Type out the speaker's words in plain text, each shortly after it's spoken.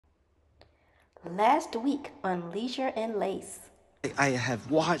Last week on Leisure and Lace. I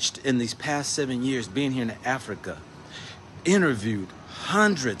have watched in these past 7 years being here in Africa, interviewed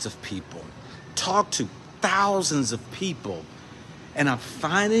hundreds of people, talked to thousands of people, and I'm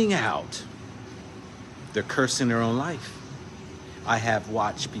finding out they're cursing their own life. I have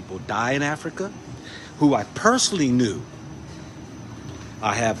watched people die in Africa who I personally knew.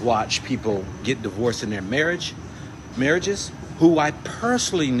 I have watched people get divorced in their marriages who I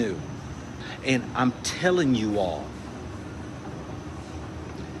personally knew. And I'm telling you all,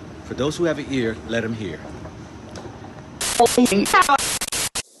 for those who have an ear, let them hear.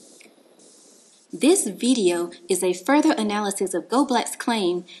 This video is a further analysis of Go Black's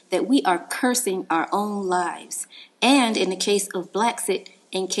claim that we are cursing our own lives, and in the case of Blaxit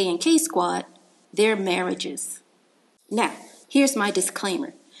and Knk Squad, their marriages. Now, here's my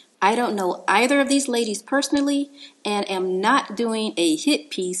disclaimer. I don't know either of these ladies personally and am not doing a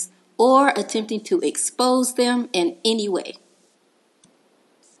hit piece or attempting to expose them in any way.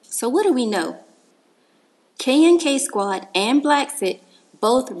 So what do we know? Knk Squad and Blaxit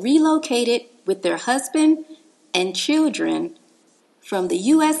both relocated with their husband and children from the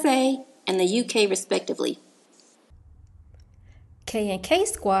USA and the UK respectively. Knk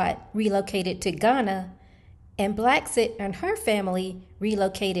Squad relocated to Ghana, and Blaxit and her family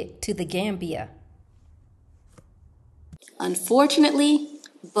relocated to the Gambia. Unfortunately,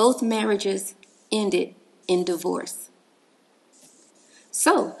 both marriages ended in divorce.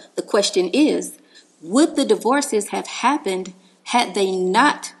 So the question is, would the divorces have happened had they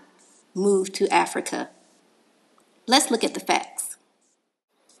not moved to Africa? Let's look at the facts.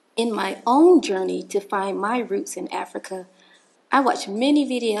 In my own journey to find my roots in Africa, I watched many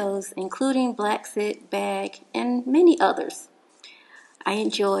videos, including Blaxit, Bag, and many others. I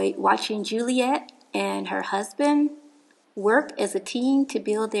enjoyed watching Juliet and her husband work as a team to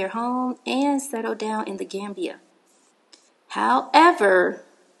build their home and settle down in the Gambia. However,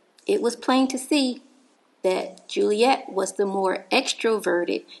 it was plain to see that Juliet was the more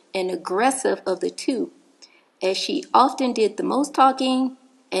extroverted and aggressive of the two, as she often did the most talking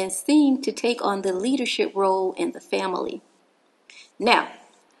and seemed to take on the leadership role in the family. Now,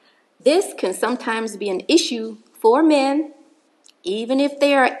 this can sometimes be an issue for men, even if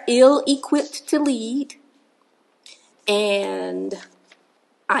they are ill-equipped to lead. And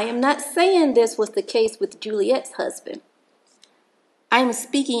I am not saying this was the case with Juliet's husband. I am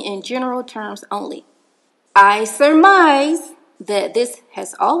speaking in general terms only. I surmise that this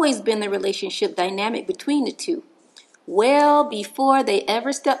has always been the relationship dynamic between the two, well before they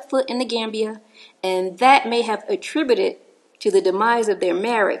ever stepped foot in the Gambia, and that may have attributed to the demise of their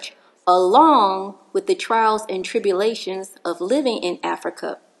marriage, along with the trials and tribulations of living in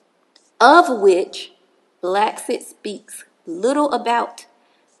Africa, of which Blaxit speaks little about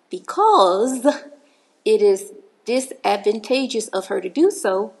because it is disadvantageous of her to do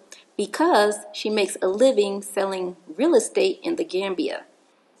so because she makes a living selling real estate in the Gambia.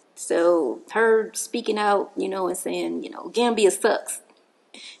 So her speaking out, and saying, Gambia sucks,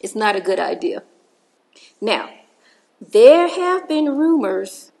 it's not a good idea. Now, there have been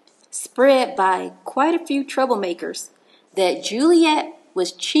rumors spread by quite a few troublemakers that Juliet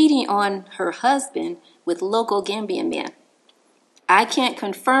was cheating on her husband with local Gambian men. I can't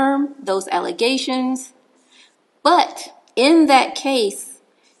confirm those allegations, but in that case,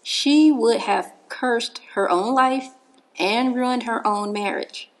 she would have cursed her own life and ruined her own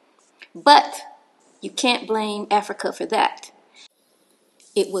marriage. But you can't blame Africa for that.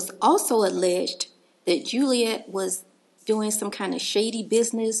 It was also alleged that Juliet was doing some kind of shady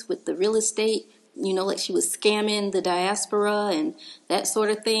business with the real estate, like she was scamming the diaspora and that sort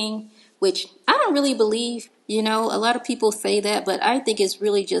of thing, which I don't really believe. A lot of people say that, but I think it's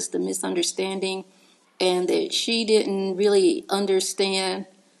really just a misunderstanding and that she didn't really understand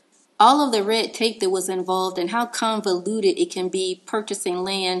all of the red tape that was involved and how convoluted it can be purchasing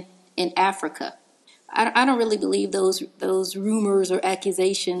land in Africa. I don't really believe those rumors or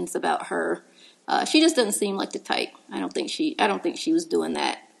accusations about her. She just doesn't seem like the type. I don't think she was doing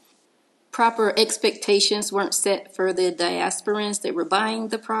that. Proper expectations weren't set for the diasporans that were buying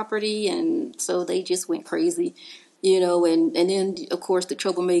the property, and so they just went crazy, and then of course the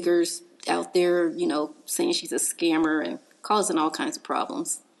troublemakers out there, saying she's a scammer and causing all kinds of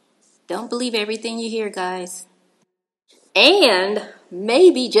problems. Don't believe everything you hear, guys. And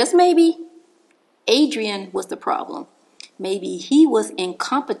maybe, just maybe, Adrian was the problem. Maybe he was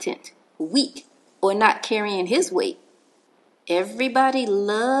incompetent, weak, or not carrying his weight. Everybody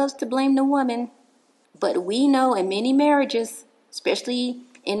loves to blame the woman, but we know in many marriages, especially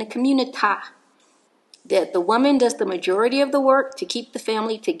in the community, that the woman does the majority of the work to keep the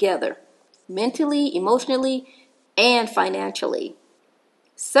family together. mentally, emotionally, and financially.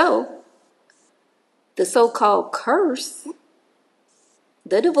 So, the so-called curse,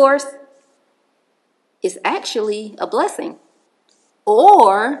 the divorce, is actually a blessing.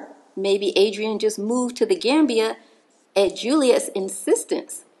 Or maybe Adrian just moved to the Gambia at Juliet's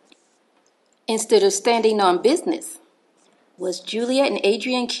insistence instead of standing on business. Was Juliet and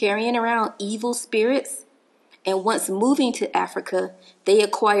Adrian carrying around evil spirits? And once moving to Africa, they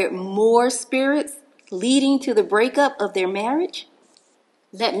acquired more spirits, leading to the breakup of their marriage?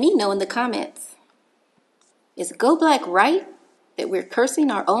 Let me know in the comments. Is Go Black right that we're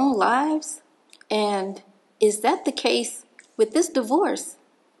cursing our own lives? And is that the case with this divorce?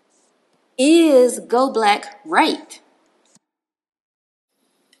 Is Go Black right?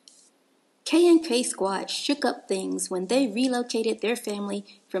 Knk Squad shook up things when they relocated their family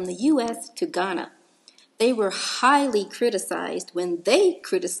from the U.S. to Ghana. They were highly criticized when they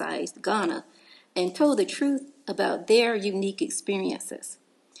criticized Ghana and told the truth about their unique experiences.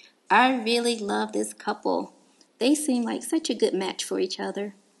 I really love this couple. They seem like such a good match for each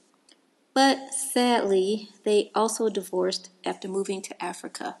other. But sadly, they also divorced after moving to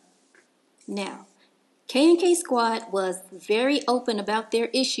Africa. Now, Knk Squad was very open about their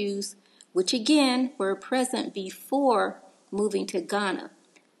issues, which again were present before moving to Ghana.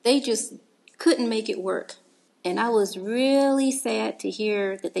 They just couldn't make it work, and I was really sad to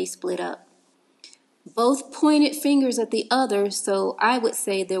hear that they split up. Both pointed fingers at the other, so I would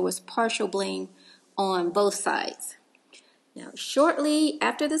say there was partial blame on both sides. Now, shortly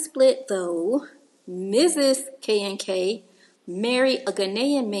after the split, though, Mrs. Knk married a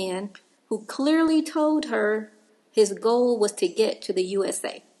Ghanaian man who clearly told her his goal was to get to the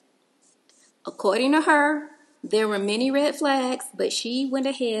USA. According to her, there were many red flags, but she went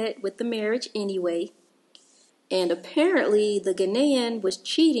ahead with the marriage anyway. And apparently the Ghanaian was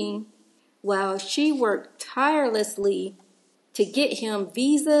cheating while she worked tirelessly to get him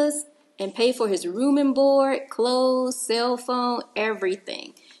visas and pay for his room and board, clothes, cell phone,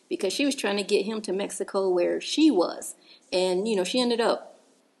 everything. Because she was trying to get him to Mexico where she was. And, she ended up,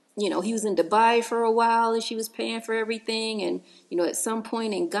 he was in Dubai for a while and she was paying for everything. And, at some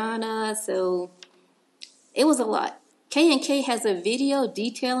point in Ghana. So it was a lot. K&K has a video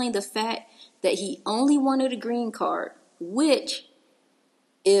detailing the fact that he only wanted a green card, which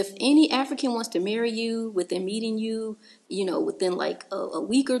if any African wants to marry you within meeting you, within like a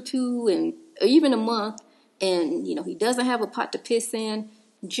week or two or even a month, and, he doesn't have a pot to piss in,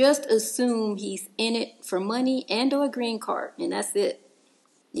 just assume he's in it for money and or a green card, and that's it.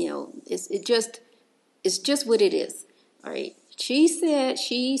 It's just what it is. All right. She said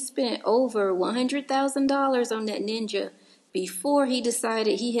she spent over $100,000 on that ninja before he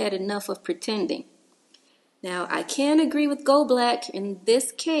decided he had enough of pretending. Now, I can agree with Go Black in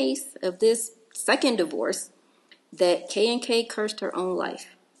this case of this second divorce that K&K cursed her own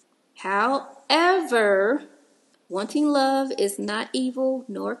life. However, wanting love is not evil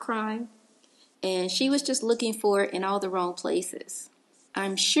nor crime, and she was just looking for it in all the wrong places.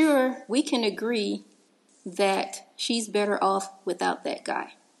 I'm sure we can agree that she's better off without that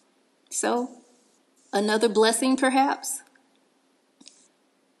guy. So, another blessing perhaps?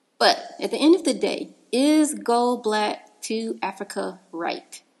 But at the end of the day, is Go Black to Africa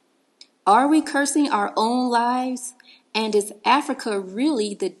right? Are we cursing our own lives? And is Africa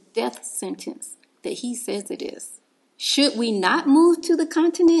really the death sentence that he says it is? Should we not move to the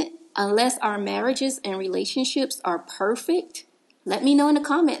continent unless our marriages and relationships are perfect? Let me know in the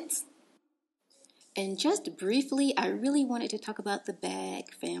comments. And just briefly, I really wanted to talk about the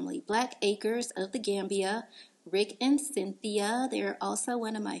Bag family, Black Acres of the Gambia, Rick and Cynthia. They're also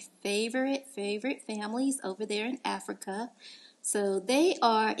one of my favorite families over there in Africa. So they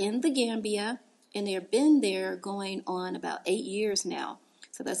are in the Gambia, and they've been there going on about 8 years now.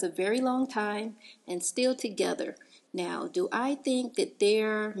 So that's a very long time, and still together. Now, do I think that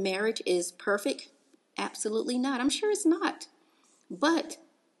their marriage is perfect? Absolutely not. I'm sure it's not. But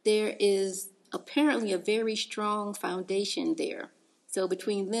there is apparently a very strong foundation there. So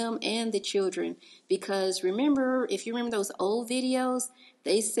between them and the children, because if you remember those old videos,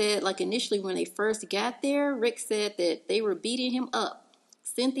 they said like initially when they first got there, Rick said that they were beating him up.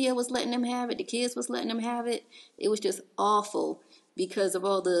 Cynthia was letting them have it. The kids was letting them have it. It was just awful because of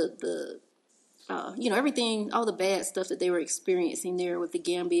all the everything, all the bad stuff that they were experiencing there with the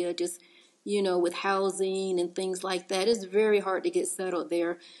Gambia, just with housing and things like that. It's very hard to get settled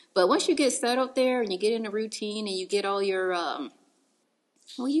there. But once you get settled there and you get in a routine and you get all your,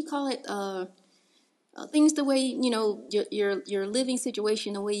 things the way, your living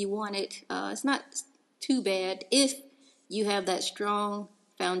situation the way you want it, it's not too bad if you have that strong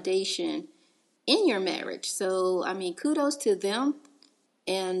foundation in your marriage. So, I mean, kudos to them.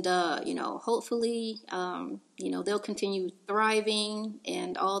 And, hopefully, they'll continue thriving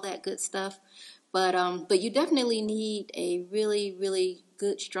and all that good stuff. But you definitely need a really, really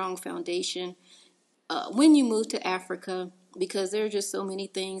good, strong foundation when you move to Africa, because there are just so many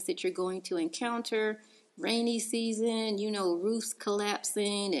things that you're going to encounter. Rainy season, roofs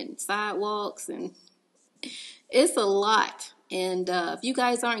collapsing and sidewalks, and it's a lot. And if you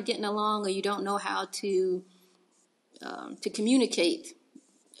guys aren't getting along, or you don't know how to communicate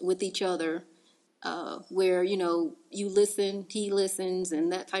with each other, where you listen, he listens,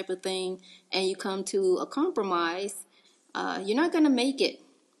 and that type of thing, and you come to a compromise, you're not going to make it.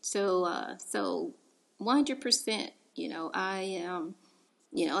 So 100%. I am.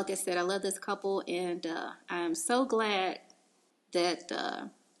 Like I said, I love this couple, and I am so glad that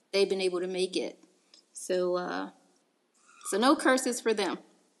they've been able to make it. So no curses for them.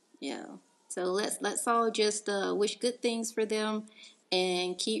 So let's all just wish good things for them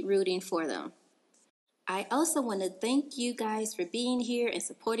and keep rooting for them. I also want to thank you guys for being here and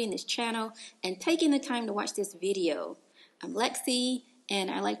supporting this channel and taking the time to watch this video. I'm Lexi,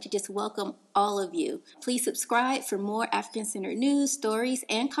 and I'd like to just welcome all of you. Please subscribe for more African-centered news, stories,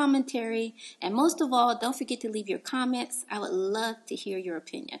 and commentary. And most of all, don't forget to leave your comments. I would love to hear your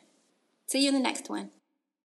opinion. See you in the next one.